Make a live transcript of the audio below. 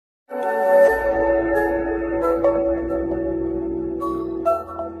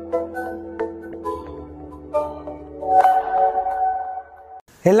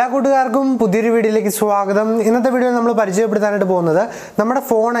എല്ലാ കൂട്ടുകാർക്കും പുതിയൊരു വീഡിയോയിലേക്ക് സ്വാഗതം. ഇന്നത്തെ വീഡിയോയിൽ നമ്മൾ പരിചയപ്പെടുത്താനായിട്ട് പോകുന്നത് നമ്മുടെ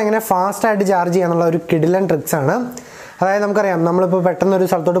ഫോൺ എങ്ങനെ ഫാസ്റ്റായിട്ട് ചാർജ് ചെയ്യാനുള്ള ഒരു കിടിലൻ ട്രിക്സ് ആണ്. അതായത് നമുക്കറിയാം, നമ്മളിപ്പോൾ പെട്ടെന്ന് ഒരു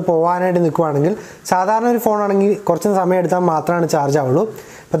സ്ഥലത്തോട്ട് പോകാനായിട്ട് നിൽക്കുകയാണെങ്കിൽ സാധാരണ ഒരു ഫോണാണെങ്കിൽ കുറച്ച് സമയം എടുത്താൽ മാത്രമാണ് ചാർജ് ആവുള്ളൂ.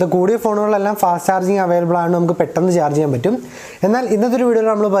 ഇപ്പോഴത്തെ കൂടിയ ഫോണുകളെല്ലാം ഫാസ്റ്റ് ചാർജിങ് അവൈലബിൾ ആണ്, നമുക്ക് പെട്ടെന്ന് ചാർജ് ചെയ്യാൻ പറ്റും. എന്നാൽ ഇന്നത്തെ ഒരു വീഡിയോയിൽ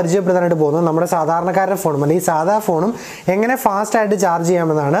നമ്മൾ പരിചയപ്പെടുത്താനായിട്ട് പോകുന്നത് നമ്മുടെ സാധാരണക്കാരുടെ ഫോണും അല്ലെങ്കിൽ സാധാ ഫോണും എങ്ങനെ ഫാസ്റ്റായിട്ട് ചാർജ്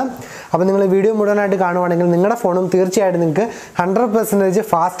ചെയ്യാമെന്നാണ്. അപ്പോൾ നിങ്ങൾ വീഡിയോ മുഴുവനായിട്ട് കാണുവാണെങ്കിൽ നിങ്ങളുടെ ഫോണും തീർച്ചയായിട്ടും നിങ്ങൾക്ക് 100%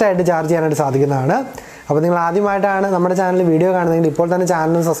 ഫാസ്റ്റായിട്ട് ചാർജ് ചെയ്യാനായിട്ട് സാധിക്കുന്നതാണ്. അപ്പോൾ നിങ്ങൾ ആദ്യമായിട്ടാണ് നമ്മുടെ ചാനലിൽ വീഡിയോ കാണുന്നതെങ്കിൽ ഇപ്പോൾ തന്നെ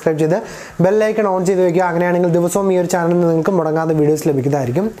ചാനൽ സബ്സ്ക്രൈബ് ചെയ്ത് ബെല്ലൈക്കൺ ഓൺ ചെയ്ത് വയ്ക്കുക. അങ്ങനെയാണെങ്കിൽ ദിവസവും ഈ ഒരു ചാനലിൽ നിങ്ങൾക്ക് മുടങ്ങാതെ വീഡിയോസ്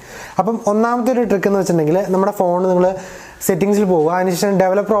ലഭിക്കുന്നതായിരിക്കും. അപ്പം ഒന്നാമത്തെ ഒരു ട്രിക്ക് എന്ന് വെച്ചിട്ടുണ്ടെങ്കിൽ, നമ്മുടെ ഫോൺ നിങ്ങൾ സെറ്റിംഗ്സിൽ പോകുക, അതിനുശേഷം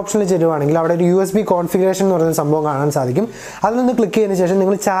ഡെവലപ്പർ ഓപ്ഷനിൽ ചെല്ലുവാണെങ്കിൽ അവിടെ ഒരു USB കോൺഫിഗറേഷൻ എന്ന് പറയുന്ന സംഭവം കാണാൻ സാധിക്കും. അതിലൊന്ന് ക്ലിക്ക് ചെയ്തതിന് ശേഷം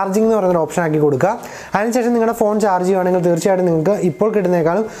നിങ്ങൾ ചാർജിങ് എന്ന് പറയുന്ന ഓപ്ഷൻ ആക്കി കൊടുക്കുക. അതിനുശേഷം നിങ്ങളുടെ ഫോൺ ചാർജ് ചെയ്യുകയാണെങ്കിൽ തീർച്ചയായിട്ടും നിങ്ങൾക്ക് ഇപ്പോൾ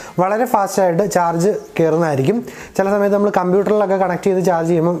കിട്ടുന്നതിനേക്കാളും വളരെ ഫാസ്റ്റായിട്ട് ചാർജ് കയറുന്നതായിരിക്കും. ചില സമയത്ത് നമ്മൾ കമ്പ്യൂട്ടറിലൊക്കെ കണക്ട് ചെയ്ത്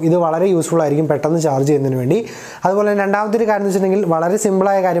ചാർജ് ചെയ്യുമ്പോൾ ഇത് വളരെ യൂസ്ഫുൾ ആയിരിക്കും പെട്ടെന്ന് ചാർജ് ചെയ്യുന്നതിന് വേണ്ടി. അതുപോലെ തന്നെ രണ്ടാമത്തെ ഒരു കാര്യം എന്ന് വെച്ചിട്ടുണ്ടെങ്കിൽ വളരെ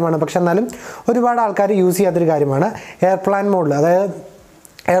സിമ്പിളായ കാര്യമാണ്, പക്ഷെ എന്നാലും ഒരുപാട് ആൾക്കാർ യൂസ് ചെയ്യാത്തൊരു കാര്യമാണ്. എയർപ്ലെയിൻ മോഡിൽ, അതായത്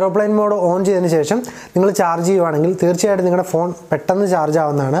എയ്റോപ്ലെയിൻ മോഡ് ഓൺ ചെയ്തതിന് ശേഷം നിങ്ങൾ ചാർജ് ചെയ്യുവാണെങ്കിൽ തീർച്ചയായിട്ടും നിങ്ങളുടെ ഫോൺ പെട്ടെന്ന് ചാർജ്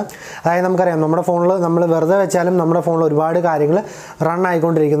ആവുന്നതാണ്. അതായത് നമുക്കറിയാം, നമ്മുടെ ഫോണിൽ നമ്മൾ വെറുതെ വെച്ചാലും നമ്മുടെ ഫോണിൽ ഒരുപാട് കാര്യങ്ങൾ റൺ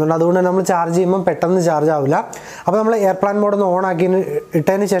ആയിക്കൊണ്ടിരിക്കുന്നുണ്ട്. അതുകൊണ്ട് നമ്മൾ ചാർജ് ചെയ്യുമ്പോൾ പെട്ടെന്ന് ചാർജ് ആവില്ല. അപ്പോൾ നമ്മൾ എയർപ്ലെയിൻ മോഡ് ഒന്ന് ഓൺ ആക്കി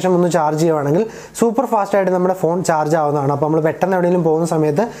ഇട്ടതിന് ശേഷം ഒന്ന് ചാർജ് ചെയ്യുവാണെങ്കിൽ സൂപ്പർ ഫാസ്റ്റായിട്ട് നമ്മുടെ ഫോൺ ചാർജ് ആവുന്നതാണ്. അപ്പോൾ നമ്മൾ പെട്ടെന്ന് എവിടെയെങ്കിലും പോകുന്ന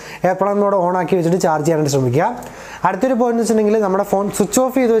സമയത്ത് എയർപ്ലെയിൻ മോഡ് ഓൺ ആക്കി വെച്ചിട്ട് ചാർജ് ചെയ്യാനായിട്ട് ശ്രമിക്കുക. അടുത്തൊരു പോയിന്റ് എന്ന് വെച്ചിട്ടുണ്ടെങ്കിൽ, നമ്മുടെ ഫോൺ സ്വിച്ച്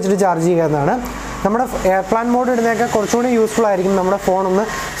ഓഫ് ചെയ്ത് വെച്ചിട്ട് ചാർജ് ചെയ്യുക എന്നതാണ്. നമ്മുടെ എയർപ്ലെയിൻ മോഡ് ഇടുന്നതൊക്കെ കുറച്ചുകൂടി യൂസ്ഫുൾ ആയിരിക്കും നമ്മുടെ ഫോൺ ഒന്ന്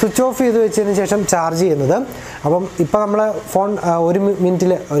സ്വിച്ച് ഓഫ് ചെയ്ത് വെച്ചതിന് ശേഷം ചാർജ് ചെയ്യുന്നത്. അപ്പം ഇപ്പോൾ നമ്മൾ ഫോൺ 1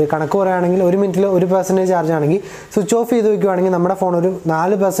 മിനിറ്റിൽ ഒരു കണക്ക് പറയുകയാണെങ്കിൽ 1 മിനിറ്റിൽ 1% ചാർജ് ആണെങ്കിൽ സ്വിച്ച് ഓഫ് ചെയ്ത് വയ്ക്കുകയാണെങ്കിൽ നമ്മുടെ ഫോൺ ഒരു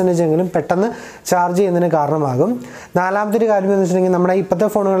 4% എങ്കിലും പെട്ടെന്ന് ചാർജ് ചെയ്യുന്നതിന് കാരണമാകും. നാലാമത്തെ ഒരു കാര്യം എന്ന് വെച്ചിട്ടുണ്ടെങ്കിൽ, നമ്മുടെ ഇപ്പോഴത്തെ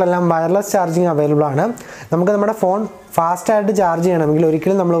ഫോണുകളെല്ലാം വയർലെസ് ചാർജിങ് അവൈലബിൾ ആണ്. നമുക്ക് നമ്മുടെ ഫോൺ ഫാസ്റ്റായിട്ട് ചാർജ് ചെയ്യണമെങ്കിൽ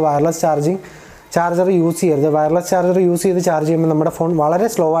ഒരിക്കലും നമ്മൾ വയർലെസ് ചാർജർ യൂസ് ചെയ്യരുത്. വയർലെസ് ചാർജർ യൂസ് ചെയ്ത് ചാർജ് ചെയ്യുമ്പോൾ നമ്മുടെ ഫോൺ വളരെ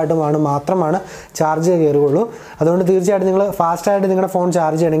സ്ലോ ആയിട്ട് മാത്രമാണ് ചാർജ് കയറുകയുള്ളൂ. അതുകൊണ്ട് തീർച്ചയായിട്ടും നിങ്ങൾ ഫാസ്റ്റായിട്ട് നിങ്ങളുടെ ഫോൺ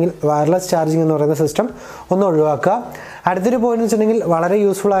ചാർജ് ചെയ്യണമെങ്കിൽ വയർലെസ് ചാർജിങ് എന്ന് പറയുന്ന സിസ്റ്റം ഒന്ന് ഒഴിവാക്കുക. അടുത്തൊരു പോയിന്റ് വെച്ചിട്ടുണ്ടെങ്കിൽ, വളരെ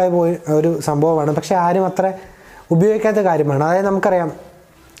യൂസ്ഫുൾ ആയ ഒരു സംഭവമാണ്, പക്ഷേ ആരും അത്ര ഉപയോഗിക്കാത്ത കാര്യമാണ്. അതായത് നമുക്കറിയാം,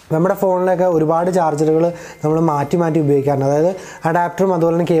 നമ്മുടെ ഫോണിലൊക്കെ ഒരുപാട് ചാർജറുകൾ നമ്മൾ മാറ്റി ഉപയോഗിക്കാറുണ്ട്. അതായത് അഡാപ്റ്ററും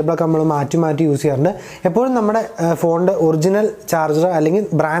അതുപോലെ തന്നെ കേബിളൊക്കെ നമ്മൾ മാറ്റി യൂസ് ചെയ്യാറുണ്ട്. എപ്പോഴും നമ്മുടെ ഫോണിൻ്റെ ഒറിജിനൽ ചാർജർ അല്ലെങ്കിൽ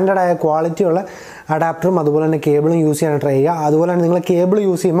ബ്രാൻഡഡായ ക്വാളിറ്റിയുള്ള അഡാപ്റ്ററും അതുപോലെ തന്നെ കേബിളും യൂസ് ചെയ്യാൻ ട്രൈ ചെയ്യുക. അതുപോലെ തന്നെ നിങ്ങൾ കേബിൾ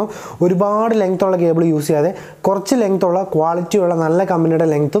യൂസ് ചെയ്യുമ്പോൾ ഒരുപാട് ലെങ്ത്തുള്ള കേബിൾ യൂസ് ചെയ്യാതെ കുറച്ച് ലെങ്ത്തുള്ള ക്വാളിറ്റിയുള്ള നല്ല കമ്പനിയുടെ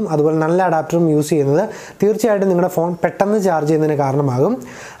ലെങ്ത്തും അതുപോലെ നല്ല അഡാപ്റ്ററും യൂസ് ചെയ്യുന്നത് തീർച്ചയായിട്ടും നിങ്ങളുടെ ഫോൺ പെട്ടെന്ന് ചാർജ് ചെയ്യുന്നതിന് കാരണമാകും.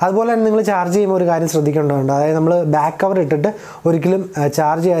 അതുപോലെ തന്നെ നിങ്ങൾ ചാർജ് ചെയ്യുമ്പോൾ ഒരു കാര്യം ശ്രദ്ധിക്കേണ്ടതുണ്ട്. അതായത് നമ്മൾ ബാക്ക് കവർ ഇട്ടിട്ട് ഒരിക്കലും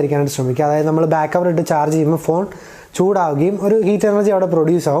ചാർജ് ചെയ്യാതിരിക്കാനായിട്ട് ശ്രമിക്കുക. അതായത് നമ്മൾ ബാക്ക് കവർ ഇട്ട് ചാർജ് ചെയ്യുമ്പോൾ ഫോൺ ചൂടാവുകയും ഒരു ഹീറ്റ് എനർജി അവിടെ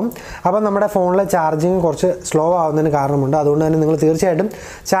പ്രൊഡ്യൂസ് ആവും. അപ്പോൾ നമ്മുടെ ഫോണിലെ ചാർജിങ് കുറച്ച് സ്ലോ ആവുന്നതിന് കാരണമുണ്ട്. അതുകൊണ്ട് തന്നെ നിങ്ങൾ തീർച്ചയായിട്ടും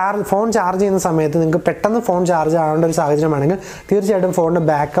ഫോൺ ചാർജ് ചെയ്യുന്ന സമയത്ത് നിങ്ങൾക്ക് പെട്ടെന്ന് ഫോൺ ചാർജ് ആവേണ്ട ഒരു സാഹചര്യമാണെങ്കിൽ തീർച്ചയായിട്ടും ഫോണിൻ്റെ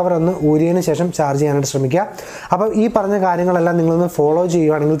ബാക്ക് കവർ ഒന്ന് ഊരിയതിന് ശേഷം ചാർജ് ചെയ്യാനായിട്ട് ശ്രമിക്കുക. അപ്പോൾ ഈ പറഞ്ഞ കാര്യങ്ങളെല്ലാം നിങ്ങളൊന്ന് ഫോളോ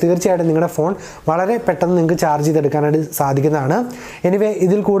ചെയ്യുകയാണെങ്കിൽ തീർച്ചയായിട്ടും നിങ്ങളുടെ ഫോൺ വളരെ പെട്ടെന്ന് നിങ്ങൾക്ക് ചാർജ് ചെയ്തെടുക്കാനായിട്ട് സാധിക്കുന്നതാണ്. എനിവേ,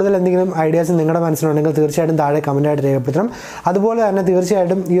 ഇതിൽ കൂടുതൽ എന്തെങ്കിലും ഐഡിയാസ് നിങ്ങളുടെ മനസ്സിലുണ്ടെങ്കിൽ തീർച്ചയായിട്ടും താഴെ കമൻറ്റായിട്ട് രേഖപ്പെടുത്തണം. അതുപോലെ തന്നെ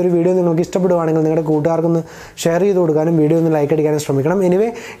തീർച്ചയായിട്ടും ഈ ഒരു വീഡിയോ നിങ്ങൾക്ക് ഇഷ്ടപ്പെടുവാണെങ്കിൽ നിങ്ങളുടെ കൂട്ടുകാർക്കൊന്ന് ഷെയർ ചെയ്ത് കൊടുക്കാനും വീഡിയോ ഒന്ന് ലൈക്ക് അടിക്കാനും ശ്രമിക്കണം. എനിവേ,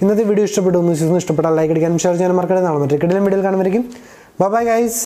 ഇന്നത്തെ വീഡിയോ ഇഷ്ടപ്പെട്ടാൽ ലൈക്ക് അടിക്കാനും ഷെയർ ചെയ്യാനും മറക്കരുത്. നാളെ മറ്റൊരു കിടിലൻ വീഡിയോയിൽ കാണുമായിരിക്കും. Bye guys.